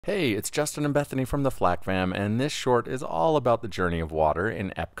Hey, it's Justin and Bethany from the Flack Fam, and this short is all about the journey of water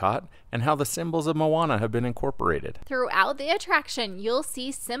in EPCOT and how the symbols of Moana have been incorporated. Throughout the attraction, you'll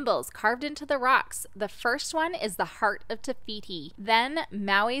see symbols carved into the rocks. The first one is the heart of Te Fiti, then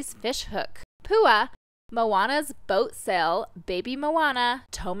Maui's fish hook, Pua, Moana's boat sail, Baby Moana,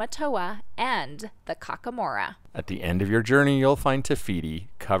 Tomatoa, and the Kakamora. At the end of your journey, you'll find Te Fiti,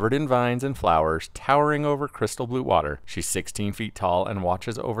 covered in vines and flowers, towering over crystal blue water. She's 16 feet tall and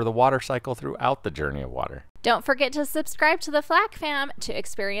watches over the water cycle throughout the journey of water. Don't forget to subscribe to the Flack Fam to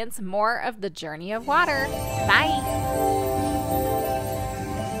experience more of the journey of water. Bye!